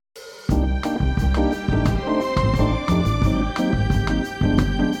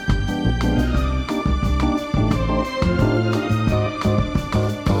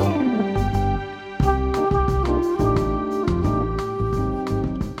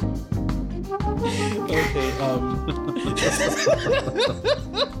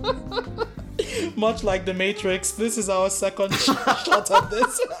Much like The Matrix, this is our second shot at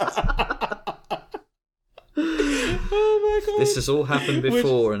this. Oh my god! This has all happened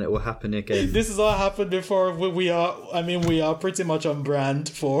before, and it will happen again. This has all happened before. We are pretty much on brand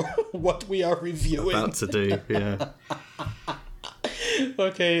for what we are reviewing. About to do, yeah.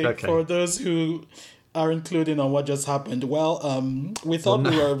 Okay, for those who are including on what just happened, we thought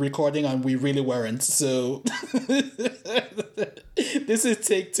we were recording and we really weren't. So this is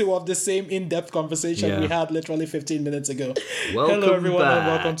take 2 of the same in-depth conversation we had literally 15 minutes ago. Hello everyone and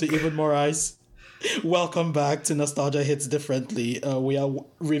welcome to Even More Ice. Welcome back to Nostalgia Hits Differently. We are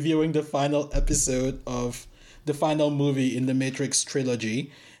reviewing the final episode of the final movie in the Matrix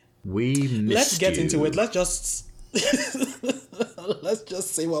trilogy. Let's get into it. Let's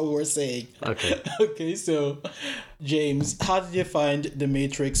just say what we were saying. Okay, so James, how did you find The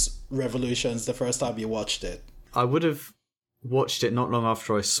Matrix Revolutions the first time you watched it? I would have watched it not long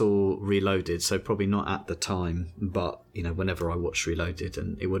after I saw Reloaded, so probably not at the time, but whenever I watched Reloaded,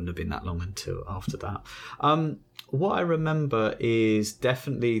 and it wouldn't have been that long until after that. What I remember is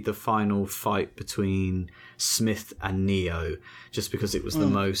definitely the final fight between Smith and Neo, just because it was the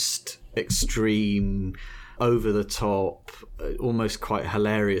most extreme, over the top, almost quite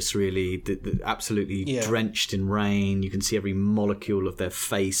hilarious, really. Absolutely drenched in rain. You can see every molecule of their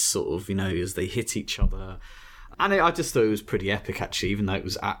face sort of, as they hit each other. And I just thought it was pretty epic, actually, even though it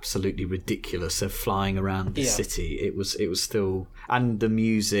was absolutely ridiculous. They're flying around the city. It was still, and the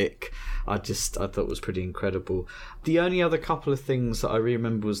music, I thought was pretty incredible. The only other couple of things that I really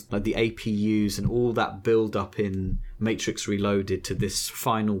remember was like the APUs and all that build up in Matrix Reloaded to this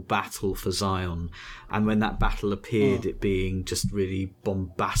final battle for Zion. And when that battle appeared, it being just really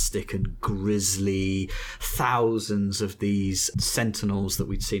bombastic and grisly, thousands of these sentinels that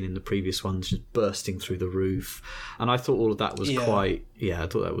we'd seen in the previous ones just bursting through the roof. And I thought all of that was I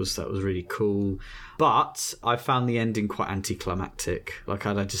thought that was really cool. But I found the ending quite anticlimactic. Like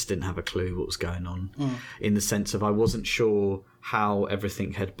I just didn't have a clue what was going on, in the sense of I wasn't sure how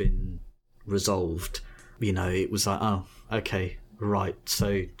everything had been resolved. It was like, oh, okay, right.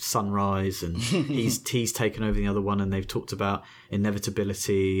 So sunrise, and he's taken over the other one, and they've talked about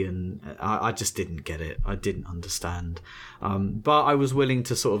inevitability, and I just didn't get it. I didn't understand. But I was willing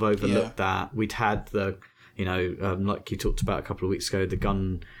to sort of overlook that. We'd had the, like you talked about a couple of weeks ago, the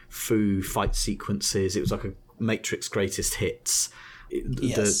gun fu fight sequences. It was like a Matrix greatest hits.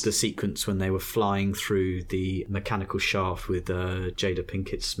 The sequence when they were flying through the mechanical shaft with Jada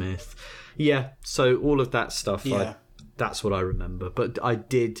Pinkett Smith. Yeah, so all of that stuff, that's what I remember. But I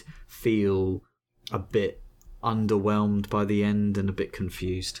did feel a bit underwhelmed by the end and a bit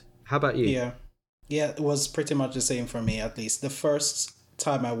confused. How about you? Yeah, it was pretty much the same for me, at least. The first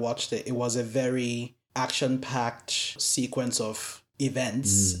time I watched it, it was a very action-packed sequence of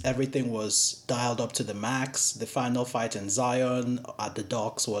events. Everything was dialed up to the max. The final fight in Zion at the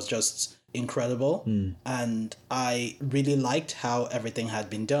docks was just incredible. And I really liked how everything had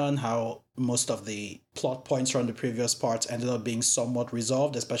been done, how most of the plot points from the previous parts ended up being somewhat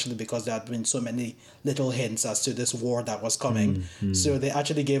resolved, especially because there had been so many little hints as to this war that was coming. So they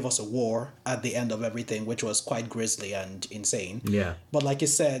actually gave us a war at the end of everything, which was quite grisly and insane. Yeah. But like you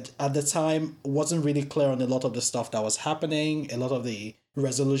said, at the time, wasn't really clear on a lot of the stuff that was happening. A lot of the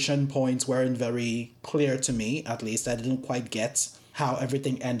resolution points weren't very clear to me, at least. I didn't quite get how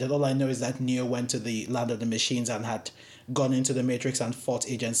everything ended. All I know is that Neo went to the land of the machines and had gone into the Matrix and fought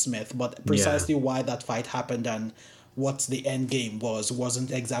Agent Smith, but precisely why that fight happened and what the end game wasn't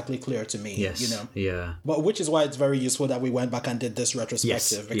exactly clear to me. But which is why it's very useful that we went back and did this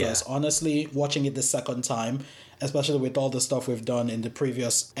retrospective, because honestly, watching it the second time, especially with all the stuff we've done in the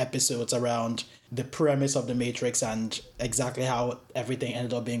previous episodes around the premise of the Matrix and exactly how everything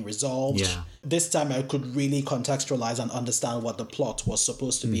ended up being resolved, this time I could really contextualize and understand what the plot was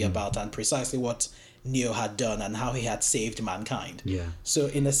supposed to be about and precisely what Neo had done and how he had saved mankind. So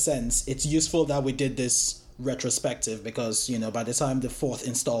in a sense, it's useful that we did this retrospective, because by the time the 4th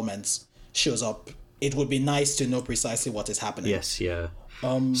installment shows up, it would be nice to know precisely what is happening.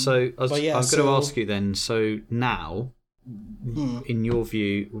 I'm going to ask you then, so now, in your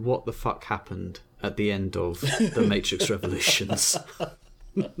view, what the fuck happened at the end of The Matrix Revolutions?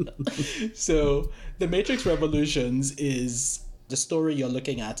 So The Matrix Revolutions is, the story you're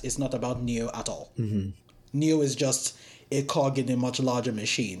looking at is not about Neo at all. Neo is just a cog in a much larger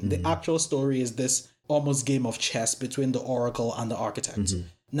machine. The actual story is this almost game of chess between the Oracle and the Architect.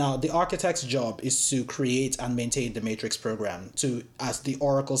 Now, the Architect's job is to create and maintain the Matrix program to, as the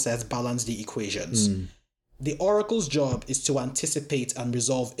Oracle says, balance the equations. The Oracle's job is to anticipate and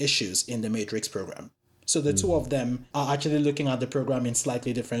resolve issues in the Matrix program. So the two of them are actually looking at the program in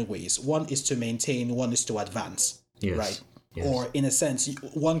slightly different ways. One is to maintain, one is to advance, Yes. right? Yes. Or in a sense,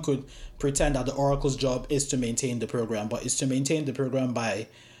 one could pretend that the Oracle's job is to maintain the program, but it's to maintain the program by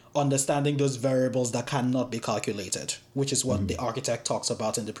understanding those variables that cannot be calculated, which is what the architect talks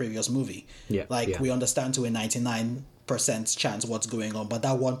about in the previous movie. Yeah, Like yeah. we understand to a 99% chance what's going on, but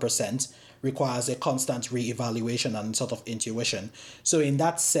that 1% requires a constant reevaluation and sort of intuition. So in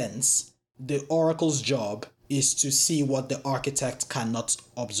that sense, the Oracle's job is to see what the architect cannot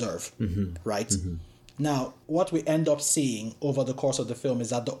observe, right? Now, what we end up seeing over the course of the film is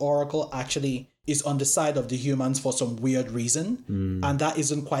that the Oracle actually is on the side of the humans for some weird reason. And that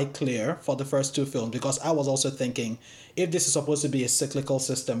isn't quite clear for the first two films, because I was also thinking, if this is supposed to be a cyclical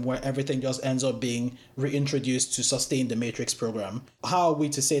system where everything just ends up being reintroduced to sustain the Matrix program, how are we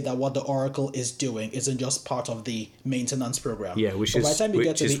to say that what the Oracle is doing isn't just part of the maintenance program? Yeah, which But by is- the time you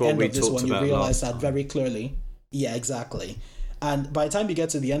get to which is the what end we of this talked one, you about realize last that very clearly. Yeah, exactly. And by the time you get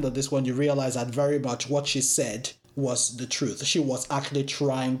to the end of this one, you realize that very much what she said was the truth. She was actually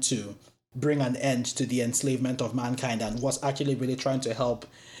trying to bring an end to the enslavement of mankind and was actually really trying to help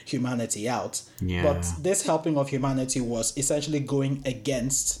humanity out. Yeah. But this helping of humanity was essentially going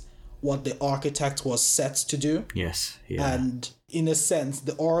against what the architect was set to do. Yes. Yeah. And in a sense,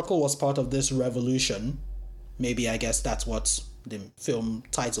 the Oracle was part of this revolution. Maybe I guess that's what the film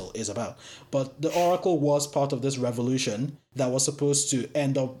title is about. But the Oracle was part of this revolution that was supposed to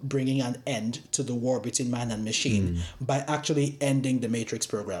end up bringing an end to the war between man and machine by actually ending the Matrix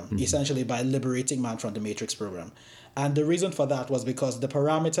program, essentially by liberating man from the Matrix program. And the reason for that was because the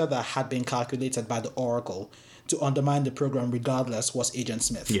parameter that had been calculated by the Oracle to undermine the program regardless was Agent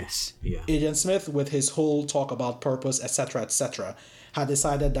Smith. Yes. Yeah. Agent Smith, with his whole talk about purpose, etc., had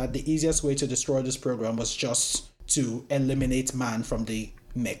decided that the easiest way to destroy this program was just to eliminate man from the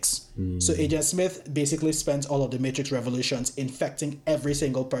mix. So Agent Smith basically spent all of the Matrix revolutions infecting every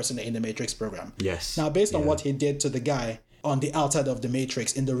single person in the Matrix program. Yes. Now, based on what he did to the guy on the outside of the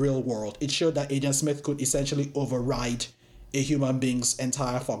Matrix in the real world, it showed that Agent Smith could essentially override a human being's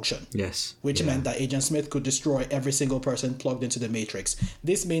entire function. Yes. Which Yeah. meant that Agent Smith could destroy every single person plugged into the Matrix.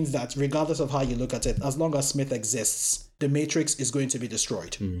 This means that regardless of how you look at it, as long as Smith exists, the Matrix is going to be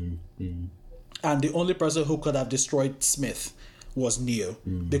destroyed. And the only person who could have destroyed Smith was Neo,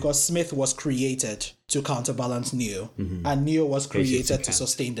 because Smith was created to counterbalance Neo, and Neo was created to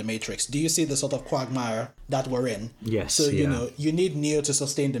sustain the Matrix. Do you see the sort of quagmire that we're in? Yes, So, you yeah. know, you need Neo to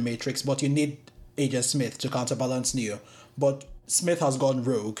sustain the Matrix, but you need Agent Smith to counterbalance Neo. But Smith has gone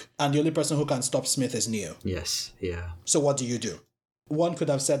rogue, and the only person who can stop Smith is Neo. Yes. Yeah. So what do you do? One could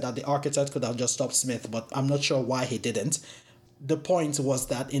have said that the architect could have just stopped Smith, but I'm not sure why he didn't. The point was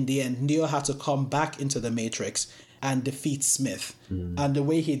that in the end, Neo had to come back into the Matrix and defeat Smith. And the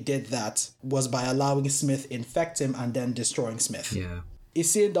way he did that was by allowing Smith infect him and then destroying Smith. Yeah. It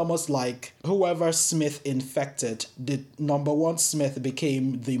seemed almost like whoever Smith infected, the number one Smith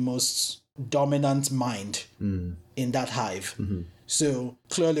became the most dominant mind in that hive. So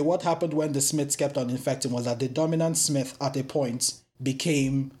clearly what happened when the Smiths kept on infecting was that the dominant Smith at a point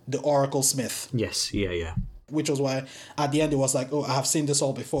became the Oracle Smith, Yes. Yeah. Yeah. which was why at the end it was like, oh, I have seen this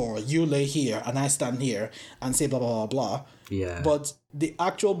all before. You lay here and I stand here and say blah, blah, blah, blah. Yeah. But the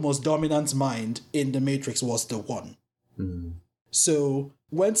actual most dominant mind in the Matrix was the one. So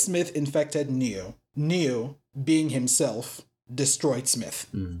when Smith infected Neo, Neo, being himself, destroyed Smith.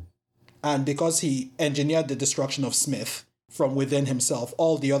 And because he engineered the destruction of Smith from within himself,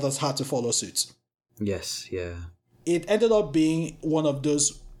 all the others had to follow suit. Yes. Yeah. It ended up being one of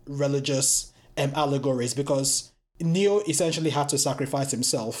those religious allegories because Neo essentially had to sacrifice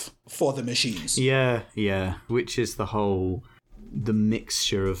himself for the machines. Yeah. Yeah. Which is the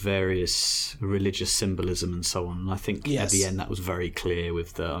mixture of various religious symbolism and so on. And I think at Yes. the end that was very clear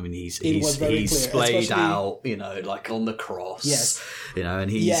with the. I mean, was he's very clear, splayed especially- out, you know, like on the cross. Yes. You know,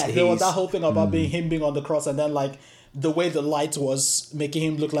 and he's Yeah, there was he's- that whole thing about him being on the cross, and then like the way the light was making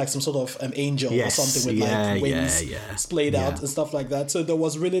him look like some sort of angel Yes, or something with yeah, like wings yeah. splayed out and stuff like that. So there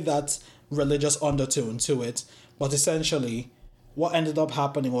was really that religious undertone to it. But essentially, what ended up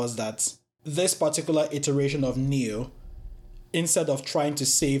happening was that this particular iteration of Neo, instead of trying to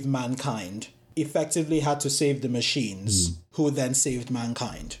save mankind, effectively had to save the machines, who then saved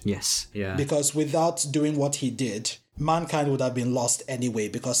mankind. Yes. Yeah. Because without doing what he did, mankind would have been lost anyway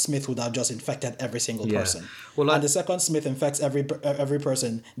because Smith would have just infected every single person. Well, and the second Smith infects every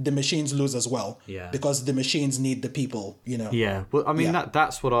person, the machines lose as well. Yeah. Because the machines need the people, you know. Yeah. Well, I mean,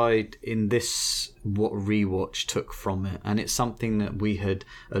 that's what I, in this, what rewatch took from it. And it's something that we had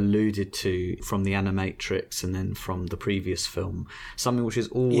alluded to from the Animatrix and then from the previous film. Something which is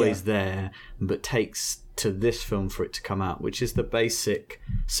always there, but takes to this film for it to come out, which is the basic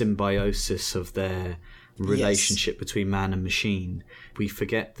symbiosis of their relationship between man and machine. We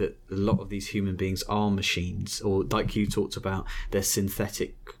forget that a lot of these human beings are machines, or like you talked about, they're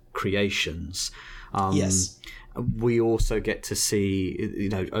synthetic creations. We also get to see, you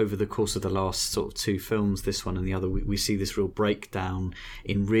know, over the course of the last sort of two films, this one and the other, we see this real breakdown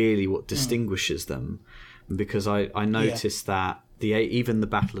in really what distinguishes them. Because I noticed that even the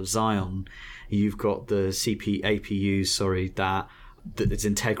Battle of Zion, you've got the APUs, that it's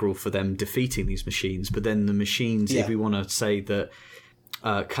integral for them defeating these machines. But then the machines, if we want to say that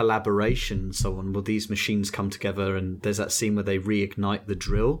collaboration and so on, well, these machines come together and there's that scene where they reignite the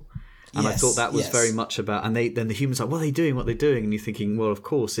drill. And I thought that was very much about, and then the humans are like, what are they doing? And you're thinking, well, of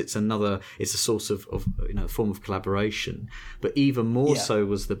course, it's a source of you know, a form of collaboration. But even more so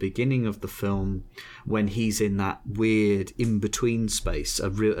was the beginning of the film when he's in that weird in-between space, a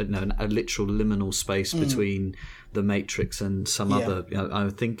literal liminal space between the Matrix and some other, you know, I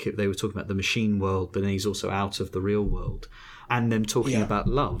think they were talking about the machine world, but then he's also out of the real world. And them talking about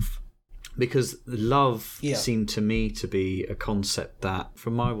love. Because love seemed to me to be a concept that,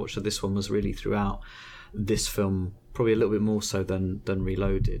 from my watch of this one, was really throughout this film, probably a little bit more so than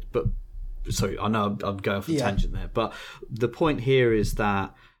Reloaded. But sorry, I know I'm going off a tangent there. But the point here is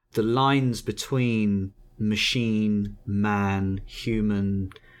that the lines between machine, man,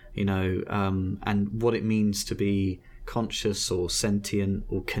 human, you know, and what it means to be conscious or sentient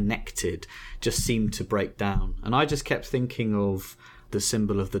or connected just seemed to break down. And I just kept thinking of the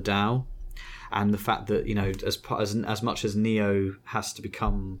symbol of the Tao. And the fact that, you know, as much as Neo has to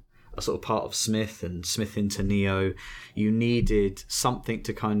become a sort of part of Smith and Smith into Neo, you needed something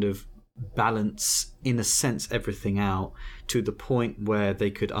to kind of balance, in a sense, everything out to the point where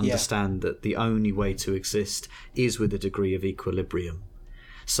they could understand that the only way to exist is with a degree of equilibrium.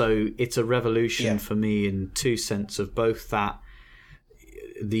 So it's a revolution for me in two sense of both that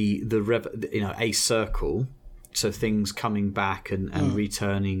a circle. So things coming back and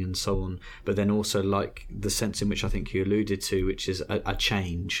returning and so on, but then also like the sense in which I think you alluded to, which is a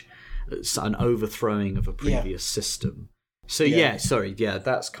change, an overthrowing of a previous system. So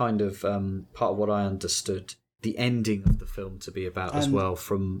that's kind of part of what I understood the ending of the film to be about as well,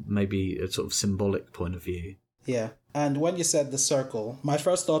 from maybe a sort of symbolic point of view. Yeah. And when you said the circle, my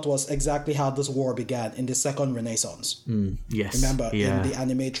first thought was exactly how this war began in the Second Renaissance. Yes. Remember, in the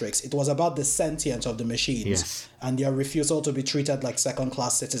Animatrix, it was about the sentience of the machines and their refusal to be treated like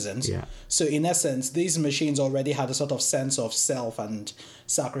second-class citizens. Yeah. So in essence, these machines already had a sort of sense of self and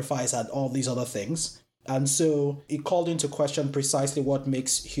sacrifice and all these other things. And so it called into question precisely what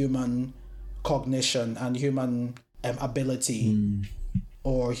makes human cognition and human ability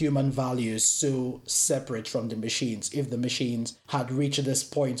or human values so separate from the machines, if the machines had reached this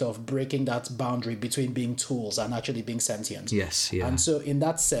point of breaking that boundary between being tools and actually being sentient. Yes, yeah. And so in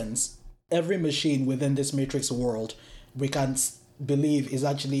that sense, every machine within this Matrix world, we can believe is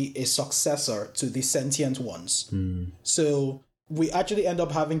actually a successor to the sentient ones. So we actually end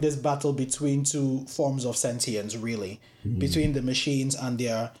up having this battle between two forms of sentience, really, between the machines and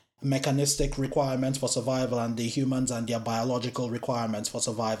their mechanistic requirements for survival and the humans and their biological requirements for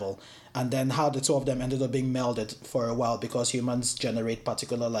survival, and then how the two of them ended up being melded for a while because humans generate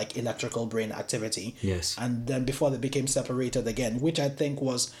particular like electrical brain activity, and then before they became separated again, which I think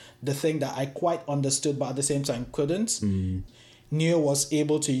was the thing that I quite understood but at the same time couldn't. Neo was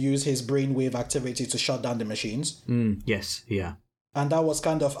able to use his brainwave activity to shut down the machines. And that was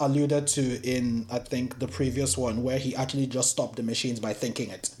kind of alluded to in, I think, the previous one, where he actually just stopped the machines by thinking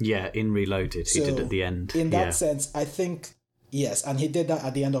it. Yeah, in Reloaded, he did at the end. In that sense, I think, yes, and he did that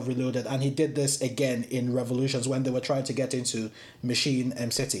at the end of Reloaded, and he did this again in Revolutions when they were trying to get into Machine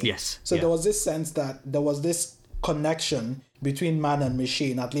City. Yes. So there was this sense that there was this connection between man and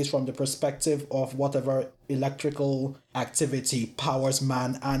machine, at least from the perspective of whatever electrical activity powers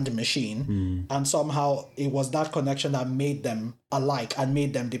man and machine. And somehow it was that connection that made them alike and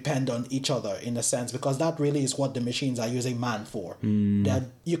made them depend on each other in a sense, because that really is what the machines are using man for. That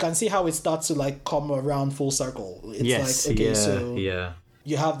you can see how it starts to like come around full circle. It's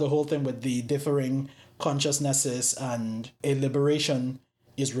you have the whole thing with the differing consciousnesses and a liberation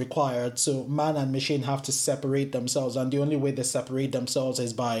is required. So man and machine have to separate themselves, and the only way they separate themselves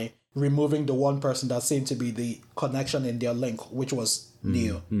is by removing the one person that seemed to be the connection in their link, which was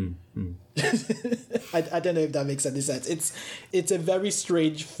Neo. I don't know if that makes any sense. It's a very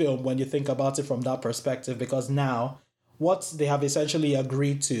strange film when you think about it from that perspective, because now what they have essentially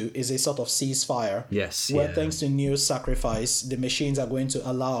agreed to is a sort of ceasefire. Yes. Where thanks to Neo's sacrifice, the machines are going to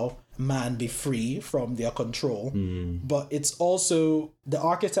allow man be free from their control. But it's also, the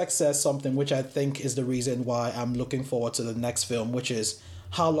architect says something which I think is the reason why I'm looking forward to the next film, which is,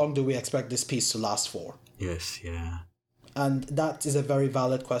 how long do we expect this peace to last for? Yes, yeah. And that is a very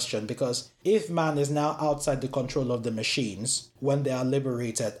valid question, because if man is now outside the control of the machines when they are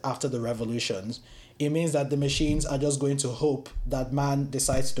liberated after the revolutions, it means that the machines are just going to hope that man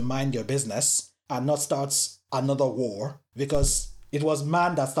decides to mind your business and not starts another war, because it was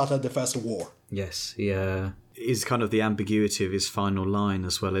man that started the first war. Yes, yeah. Is kind of the ambiguity of his final line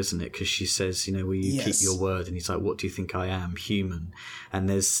as well, isn't it? Because she says, will you keep your word? And he's like, what do you think I am? Human. And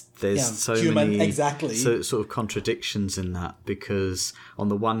there's so human, many exactly. sort of contradictions in that, because on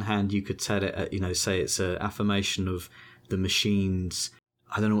the one hand you could tell it, say it's an affirmation of the machines,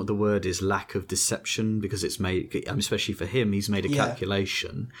 I don't know what the word is, lack of deception, because it's made, especially for him, he's made a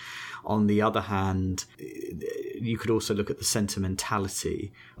calculation. On the other hand, you could also look at the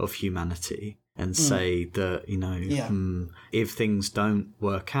sentimentality of humanity and say that, if things don't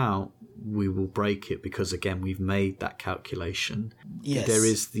work out, we will break it because, again, we've made that calculation. Yes.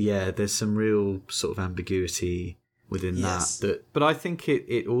 There's some real sort of ambiguity within that. But I think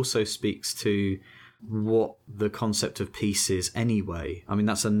it also speaks to what the concept of peace is anyway. I mean,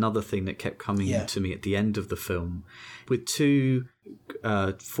 that's another thing that kept coming to me at the end of the film. With two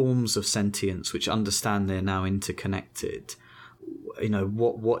forms of sentience which understand they're now interconnected,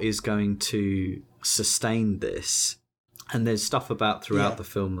 what is going to sustain this? And there's stuff about throughout the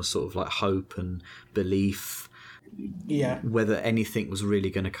film of sort of like hope and belief, whether anything was really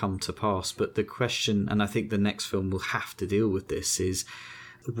going to come to pass. But the question, and I think the next film will have to deal with this, is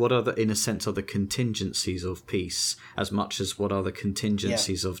what are in a sense, are the contingencies of peace as much as what are the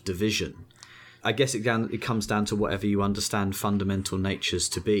contingencies of division? I guess it comes down to whatever you understand fundamental natures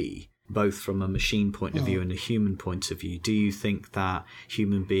to be, both from a machine point of view and a human point of view. Do you think that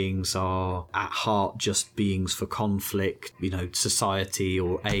human beings are at heart just beings for conflict, society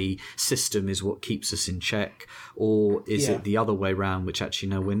or a system is what keeps us in check? Or is it the other way around, which actually,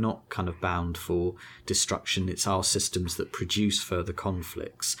 no, we're not kind of bound for destruction. It's our systems that produce further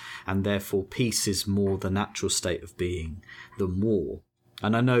conflicts. And therefore peace is more the natural state of being than war.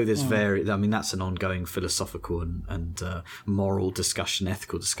 And I know there's that's an ongoing philosophical and moral discussion,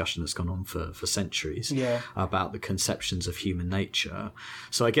 ethical discussion that's gone on for centuries about the conceptions of human nature.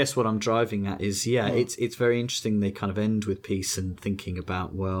 So I guess what I'm driving at is, it's very interesting they kind of end with peace and thinking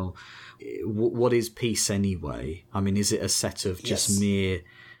about, well, what is peace anyway? I mean, is it a set of just mere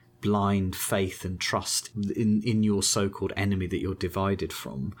blind faith and trust in your so-called enemy that you're divided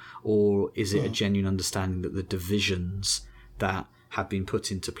from? Or is it a genuine understanding that the divisions that have been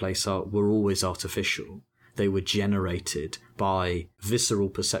put into place were always artificial? They were generated by visceral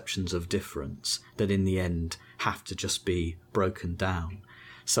perceptions of difference that in the end have to just be broken down.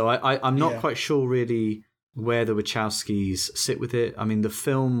 So I'm not quite sure really where the Wachowskis sit with it. I mean, the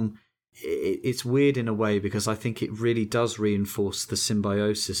film, it's weird in a way because I think it really does reinforce the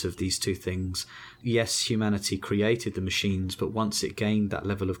symbiosis of these two things. Yes, humanity created the machines, but once it gained that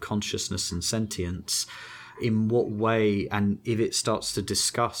level of consciousness and sentience, in what way, and if it starts to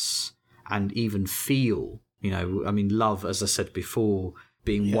discuss and even feel, love, as I said before,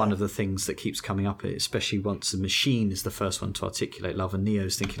 being one of the things that keeps coming up, especially once the machine is the first one to articulate love, and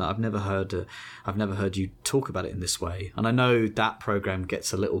Neo's thinking, I've never heard you talk about it in this way. And I know that program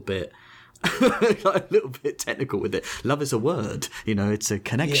gets a little bit technical with it. Love is a word, it's a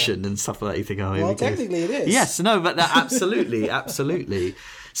connection and stuff like that. You think, well, technically it is. Yes, no, but that absolutely.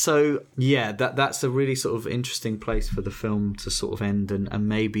 So that's a really sort of interesting place for the film to sort of end, and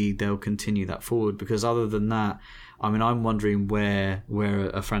maybe they'll continue that forward, because other than that, I mean, I'm wondering where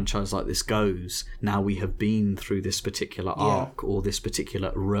a franchise like this goes now we have been through this particular arc or this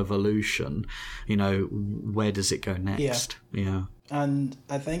particular revolution. Where does it go next? Yeah. And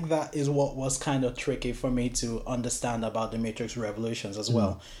I think that is what was kind of tricky for me to understand about the Matrix Revolutions as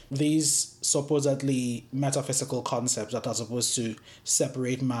well. These supposedly metaphysical concepts that are supposed to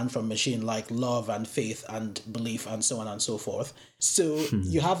separate man from machine, like love and faith and belief and so on and so forth. So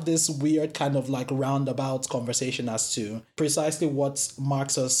you have this weird kind of like roundabout conversation as to precisely what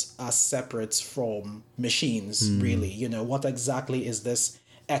marks us as separate from machines, really. What exactly is this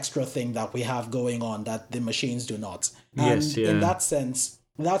extra thing that we have going on that the machines do not? And in that sense,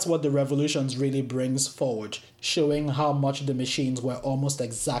 that's what the Revolutions really brings forward, showing how much the machines were almost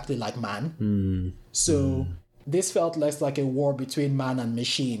exactly like man. So this felt less like a war between man and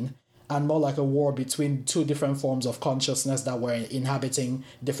machine, and more like a war between two different forms of consciousness that were inhabiting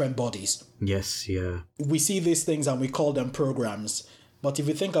different bodies. Yes, yeah. We see these things and we call them programs. But if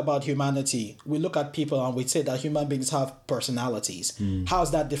you think about humanity, we look at people and we say that human beings have personalities. How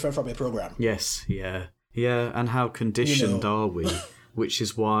is that different from a program? Yes, yeah. Yeah, and how conditioned are we? Which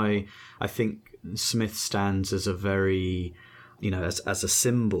is why I think Smith stands as a very, as a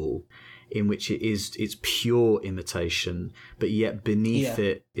symbol in which it's pure imitation, but yet beneath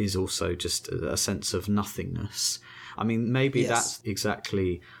it is also just a sense of nothingness. I mean, maybe that's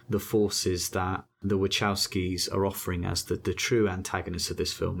exactly the forces that the Wachowskis are offering as the true antagonists of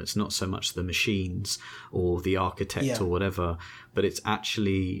this film. It's not so much the machines or the architect or whatever, but it's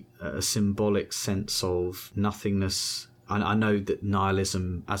actually a symbolic sense of nothingness. I know that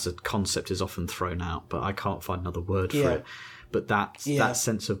nihilism as a concept is often thrown out, but I can't find another word for it. But that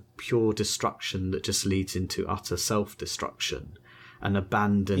sense of pure destruction that just leads into utter self-destruction and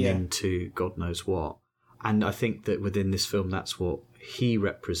abandoning to God knows what. And I think that within this film, that's what he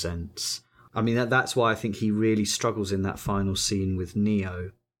represents. I mean, that's why I think he really struggles in that final scene with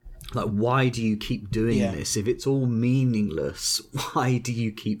Neo. Like, why do you keep doing this? If it's all meaningless, why do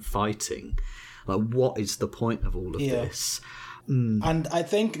you keep fighting? Like, what is the point of all of this? And I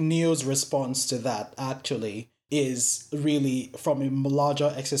think Neo's response to that, actually, is really, from a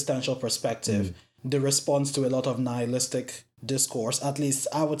larger existential perspective, the response to a lot of nihilistic discourse. At least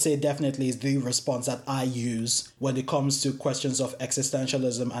I would say definitely is the response that I use when it comes to questions of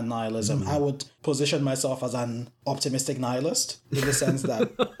existentialism and nihilism. I would position myself as an optimistic nihilist in the sense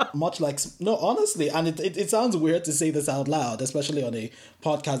that much like, no, honestly, and it sounds weird to say this out loud, especially on a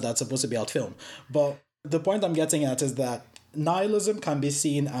podcast that's supposed to be out film. But the point I'm getting at is that nihilism can be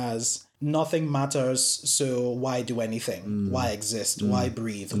seen as nothing matters, so why do anything? Why exist? Why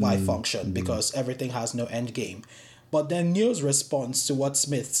breathe? Why function? Because everything has no end game. But then Neo's response to what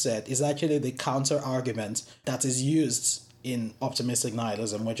Smith said is actually the counter argument that is used in optimistic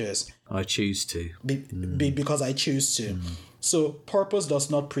nihilism, which is I choose to. Because I choose to. So purpose does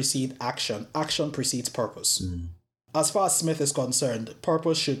not precede action. Action precedes purpose. As far as Smith is concerned,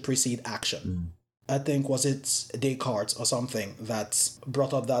 purpose should precede action. I think, was it Descartes or something that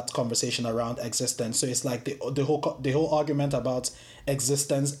brought up that conversation around existence. So it's like the whole argument about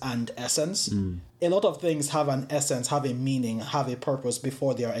existence and essence. A lot of things have an essence, have a meaning, have a purpose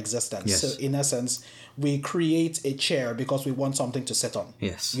before their existence. Yes. So in essence, we create a chair because we want something to sit on.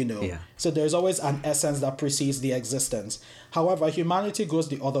 Yes. So there's always an essence that precedes the existence. However, humanity goes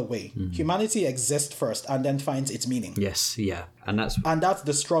the other way. Humanity exists first and then finds its meaning. Yes, yeah. And that's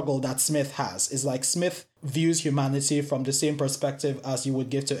the struggle that Smith has. Is like Smith views humanity from the same perspective as you would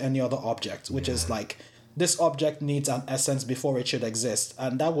give to any other object, which is like, this object needs an essence before it should exist.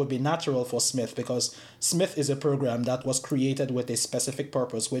 And that would be natural for Smith because Smith is a program that was created with a specific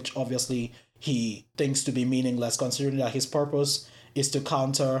purpose, which obviously he thinks to be meaningless, considering that his purpose is to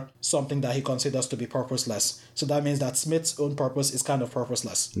counter something that he considers to be purposeless. So that means that Smith's own purpose is kind of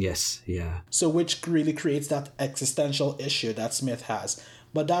purposeless. Yes, yeah. So which really creates that existential issue that Smith has.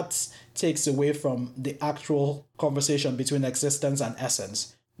 But that takes away from the actual conversation between existence and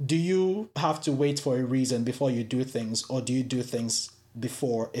essence. Do you have to wait for a reason before you do things, or do you do things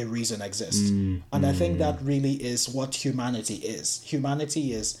before a reason exists? And I think that really is what humanity is.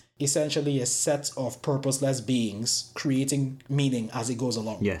 Humanity is essentially a set of purposeless beings creating meaning as it goes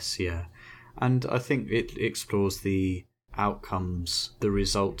along. Yes, yeah. And I think it explores the outcomes, the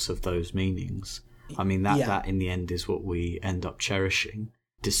results of those meanings. I mean, that in the end is what we end up cherishing,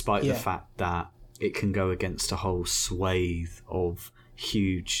 despite the fact that it can go against a whole swathe of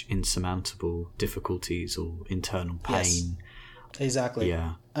huge insurmountable difficulties or internal pain. Yes, exactly.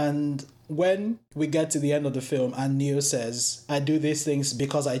 Yeah. And when we get to the end of the film and Neo says, I do these things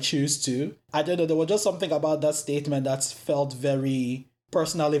because I choose to, I don't know, there was just something about that statement that felt very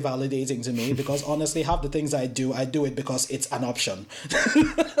personally validating to me, because honestly, half the things I do it because it's an option.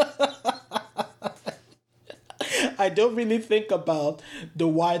 I don't really think about the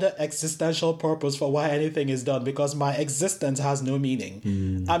wider existential purpose for why anything is done, because my existence has no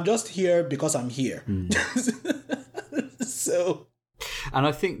meaning. I'm just here because I'm here. So... And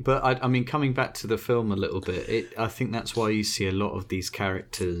I think, but I mean, coming back to the film a little bit, I think that's why you see a lot of these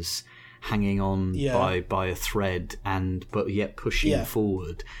characters hanging on by a thread, but yet pushing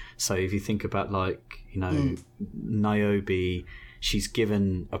forward. So if you think about, like, Niobe, she's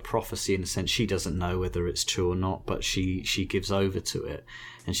given a prophecy in a sense. She doesn't know whether it's true or not, but she gives over to it.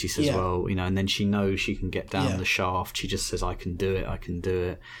 And she says, Yeah. well, and then she knows she can get down Yeah. the shaft. She just says, I can do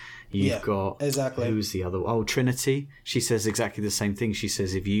it. You've got, exactly. who's the other? Oh, Trinity. She says exactly the same thing. She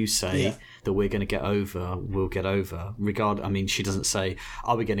says, if you say that we're going to get over, we'll get over. She doesn't say,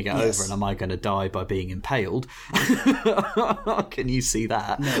 are we going to get over and am I going to die by being impaled? Can you see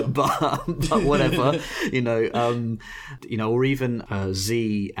that? No. But whatever, or even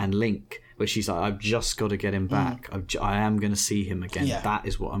Z and Link, where she's like, I've just got to get him back. I am going to see him again. Yeah. That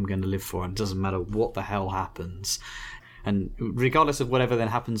is what I'm going to live for. And it doesn't matter what the hell happens. And regardless of whatever then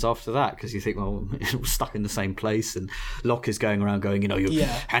happens after that, because you think, well, we're stuck in the same place, and Locke is going around going, you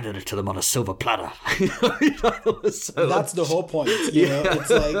handed it to them on a silver platter. So that's the whole point. You know,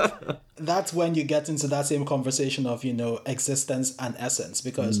 it's like that's when you get into that same conversation of, existence and essence.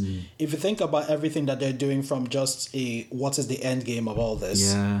 Because if you think about everything that they're doing from just what is the end game of all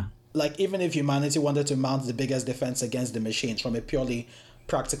this? Yeah. Like, even if humanity wanted to mount the biggest defense against the machines from a purely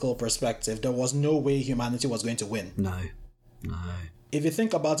practical perspective, there was no way humanity was going to win. No. If you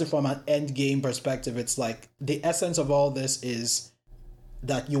think about it from an end game perspective, it's like the essence of all this is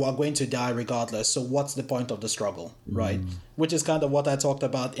that you are going to die regardless. So what's the point of the struggle, right? Which is kind of what I talked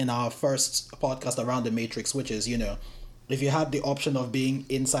about in our first podcast around the Matrix, which is, if you had the option of being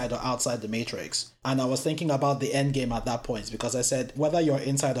inside or outside the Matrix. And I was thinking about the end game at that point, because I said, whether you're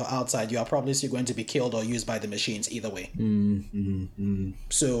inside or outside, you are probably still going to be killed or used by the machines either way.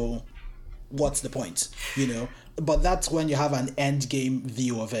 So what's the point, But that's when you have an end game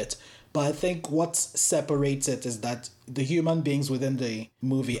view of it. But I think what separates it is that the human beings within the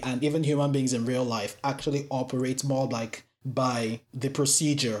movie, and even human beings in real life, actually operate more like by the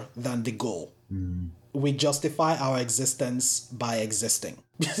procedure than the goal. We justify our existence by existing.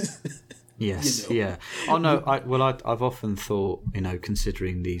 Yes, yeah. Oh no, I've often thought,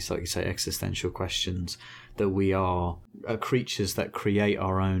 considering these, like you say, existential questions, that we are creatures that create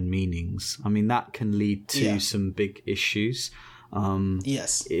our own meanings. I mean, that can lead to some big issues.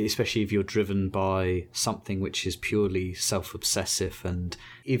 Yes. Especially if you're driven by something which is purely self-obsessive. And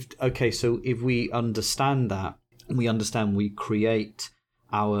if we understand that, we create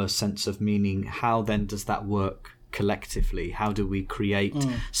our sense of meaning, how then does that work collectively? How do we create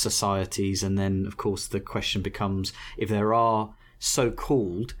societies? And then, of course, the question becomes, if there are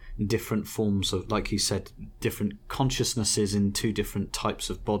so-called different forms of, like you said, different consciousnesses in two different types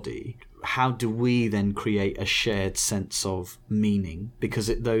of body, how do we then create a shared sense of meaning?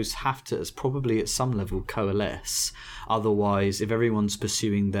 Because those have to probably at some level coalesce. Otherwise, if everyone's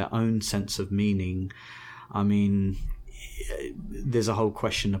pursuing their own sense of meaning, I mean, there's a whole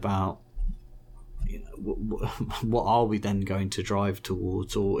question about what are we then going to drive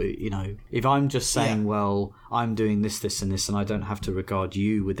towards? Or, if I'm just saying, well, I'm doing this and this, and I don't have to regard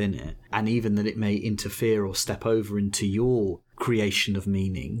you within it, and even that it may interfere or step over into your creation of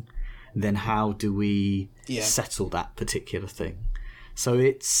meaning, then how do we settle that particular thing? So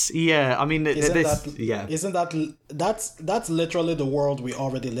it's that's literally the world we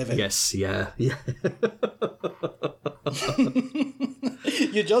already live in. Yes, yeah.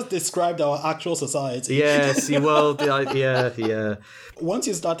 You just described our actual society. Yes, yeah. Once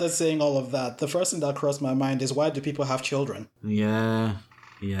you started saying all of that, the first thing that crossed my mind is, why do people have children? Yeah.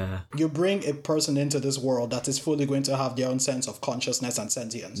 You bring a person into this world that is fully going to have their own sense of consciousness and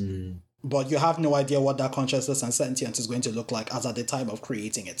sentience. But you have no idea what that consciousness and sentience is going to look like as at the time of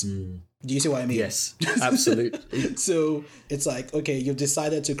creating it. Do you see what I mean? Yes, absolutely. So it's like, okay, you've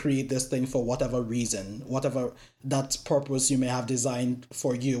decided to create this thing for whatever reason, whatever that purpose you may have designed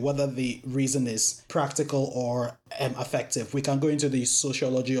for you, whether the reason is practical or effective. We can go into the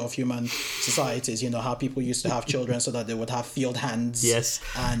sociology of human societies, how people used to have children so that they would have field hands. Yes.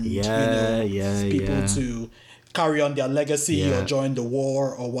 And, people to carry on their legacy or join the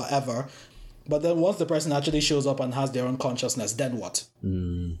war or whatever. But then once the person actually shows up and has their own consciousness, then what?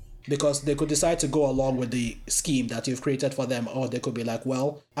 Because they could decide to go along with the scheme that you've created for them, or they could be like,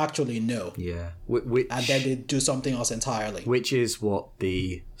 well, actually, no. Yeah. And then they do something else entirely. Which is what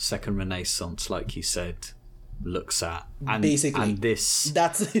the Second Renaissance, like you said, looks at. And, basically. And this...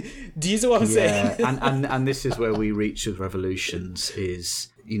 That's... Do you see what I'm saying? and this is where we reach with Revolutions, is,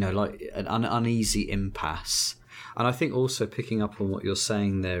 like an uneasy impasse. And I think also picking up on what you're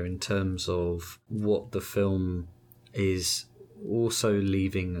saying there in terms of what the film is also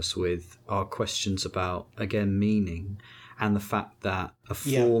leaving us with are questions about, again, meaning, and the fact that a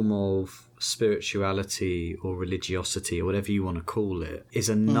form of spirituality or religiosity or whatever you want to call it is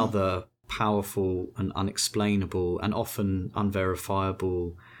another powerful and unexplainable and often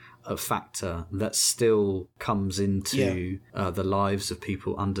unverifiable factor that still comes into the lives of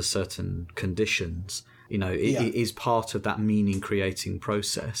people under certain conditions. It is part of that meaning creating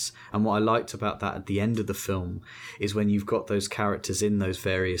process. And what I liked about that at the end of the film is when you've got those characters in those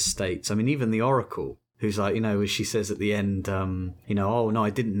various states. I mean, even the Oracle, who's like, as she says at the end, oh no, I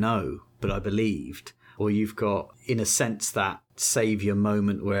didn't know, but I believed. Or you've got, in a sense, that savior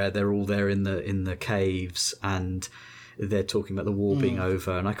moment where they're all there in the caves and they're talking about the war being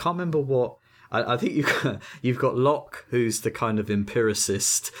over. And I can't remember what. I think you've got Locke, who's the kind of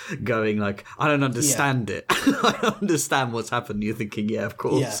empiricist, going like, I don't understand it. I don't understand what's happened. You're thinking, yeah, of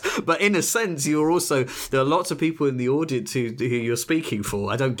course. Yeah. But in a sense, there are lots of people in the audience who you're speaking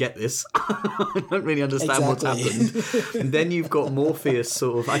for. I don't get this. I don't really understand what's happened. And then you've got Morpheus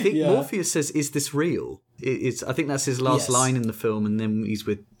sort of, I think Morpheus says, is this real? I think that's his last line in the film, and then he's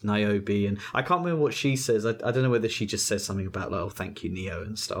with Niobe, and I can't remember what she says. I don't know whether she just says something about like, oh, thank you, Neo,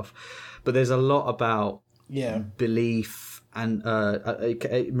 and stuff. But there's a lot about belief, and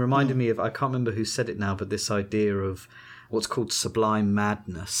it reminded me of, I can't remember who said it now, but this idea of what's called sublime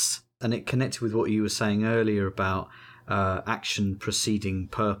madness, and it connected with what you were saying earlier about action preceding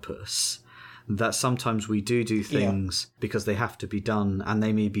purpose. That sometimes we do things because they have to be done, and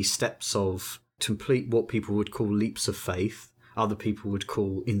they may be steps of complete what people would call leaps of faith, other people would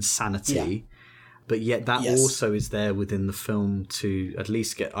call insanity, but yet that also is there within the film to at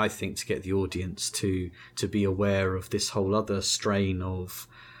least get the audience to be aware of this whole other strain of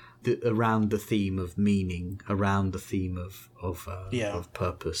around the theme of meaning, around the theme of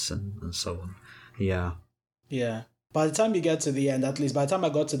purpose and so on. By the time you get to the end, at least by the time I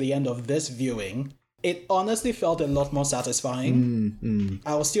got to the end of this viewing, it honestly felt a lot more satisfying.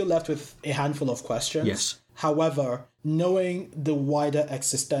 I was still left with a handful of questions. Yes. However, knowing the wider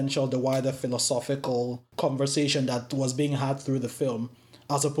existential, the wider philosophical conversation that was being had through the film,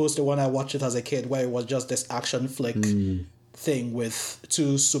 as opposed to when I watched it as a kid, where it was just this action flick thing with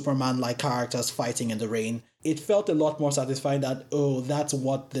two Superman-like characters fighting in the rain, it felt a lot more satisfying that, that's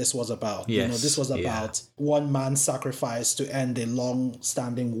what this was about. Yes, this was about one man's sacrifice to end a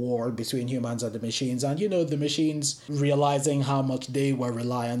long-standing war between humans and the machines. And, the machines realizing how much they were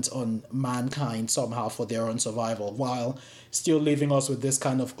reliant on mankind somehow for their own survival, while still leaving us with this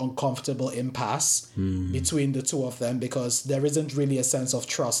kind of uncomfortable impasse between the two of them, because there isn't really a sense of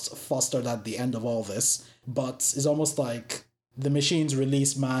trust fostered at the end of all this. But it's almost like the machines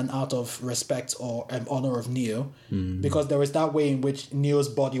release man out of respect or honor of Neo, because there was that way in which Neo's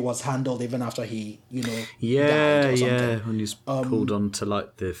body was handled even after he, died or something. When he's pulled onto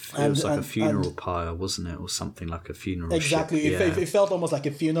like it was like a funeral pyre, wasn't it, or something like a funeral. Exactly, it felt almost like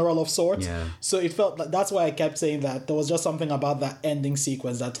a funeral of sorts. Yeah. So it felt like, that's why I kept saying that there was just something about that ending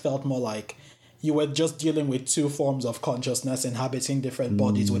sequence that felt more like you were just dealing with two forms of consciousness inhabiting different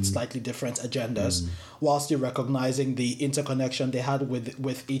bodies with slightly different agendas, while still recognizing the interconnection they had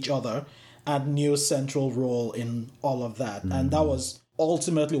with each other and Neo's central role in all of that. And that was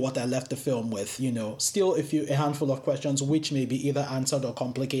ultimately what I left the film with, still a handful of questions which may be either answered or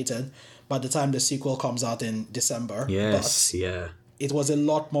complicated by the time the sequel comes out in December. Yes, it was a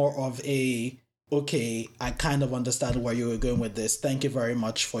lot more of I kind of understand where you were going with this. Thank you very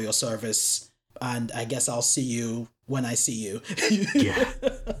much for your service. And I guess I'll see you when I see you.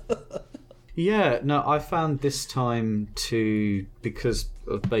 No, I found this time because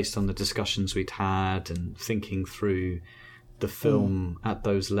based on the discussions we'd had and thinking through the film at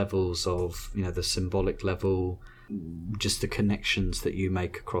those levels of, the symbolic level, just the connections that you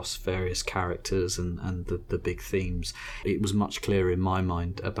make across various characters and the big themes, it was much clearer in my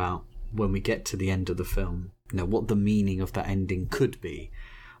mind about when we get to the end of the film, what the meaning of that ending could be.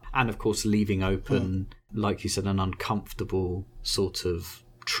 And of course, leaving open, like you said, an uncomfortable sort of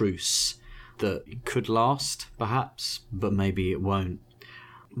truce that could last, perhaps, but maybe it won't.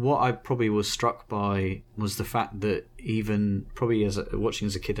 What I probably was struck by was the fact that even probably watching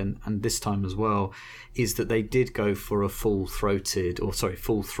as a kid and this time as well, is that they did go for a full-throttled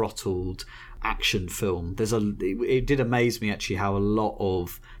action film. It did amaze me actually how a lot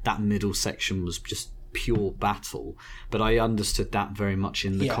of that middle section was just pure battle, but I understood that very much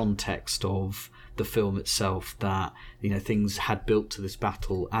in the context of the film itself, that things had built to this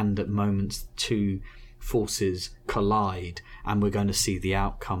battle, and at moments two forces collide and we're going to see the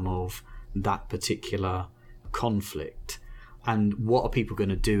outcome of that particular conflict. And what are people going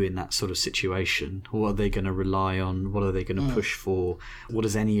to do in that sort of situation? What are they going to rely on? What are they going to push for? What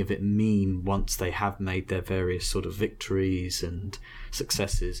does any of it mean once they have made their various sort of victories and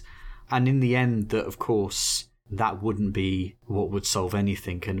successes? And in the end, that of course, that wouldn't be what would solve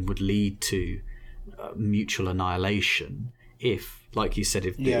anything and would lead to mutual annihilation. if, like you said,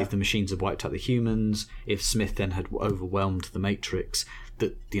 if the machines had wiped out the humans, if Smith then had overwhelmed the Matrix,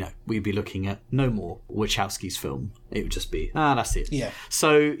 that, you know, we'd be looking at no more Wachowski's film. It would just be, that's it. Yeah.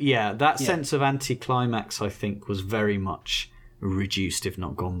 So, that sense of anticlimax, I think, was very much reduced, if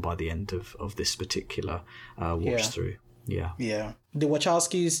not gone, by the end of this particular watch through. Yeah. Yeah. The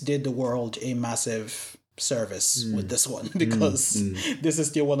Wachowskis did the world a massive service with this one, because this is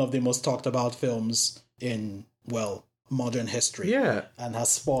still one of the most talked about films in, well, modern history. Yeah. And has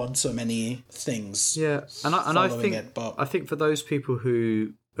spawned so many things. Yeah. And I think for those people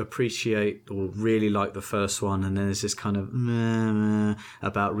who appreciate or really like the first one, and then there's this kind of meh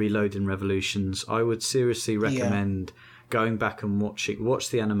about Reloading Revolutions, I would seriously recommend going back and watch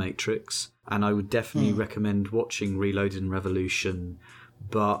the Animatrix, and I would definitely recommend watching Reloading Revolution,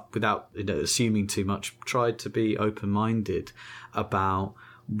 but without, you know, assuming too much. Try to be open-minded about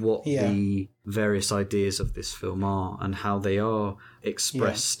what the various ideas of this film are and how they are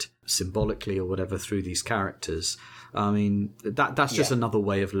expressed symbolically or whatever through these characters. I mean, that's just another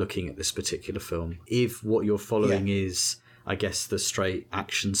way of looking at this particular film. If what you're following is, I guess, the straight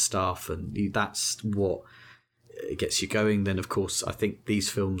action stuff, and that's what gets you going, then of course I think these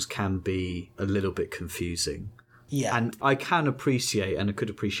films can be a little bit confusing. Yeah. And I can appreciate, and I could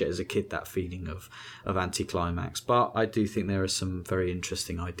appreciate as a kid, that feeling of anticlimax. But I do think there are some very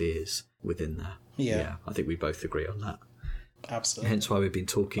interesting ideas within there. Yeah. I think we both agree on that. Absolutely. Hence why we've been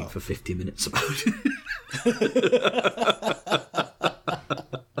talking for 50 minutes about it.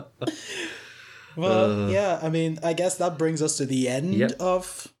 Well, I mean, I guess that brings us to the end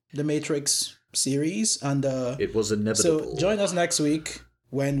of the Matrix series. And it was inevitable. So join us next week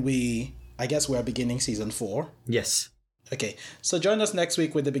when I guess we're beginning season 4. Yes. Okay, so join us next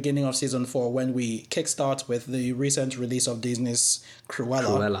week with the beginning of season 4 when we kickstart with the recent release of Disney's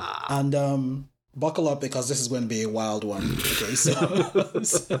Cruella. And buckle up, because this is going to be a wild one. Okay, so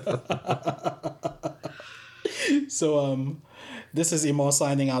this is Imo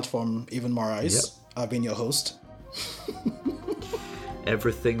signing out from Even More Eyes. I've been your host.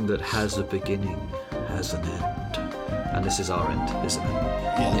 Everything that has a beginning has an end. And this is our end, isn't it?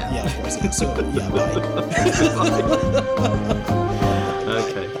 Yeah, of course. So, bye.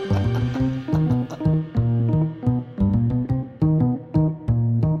 Okay.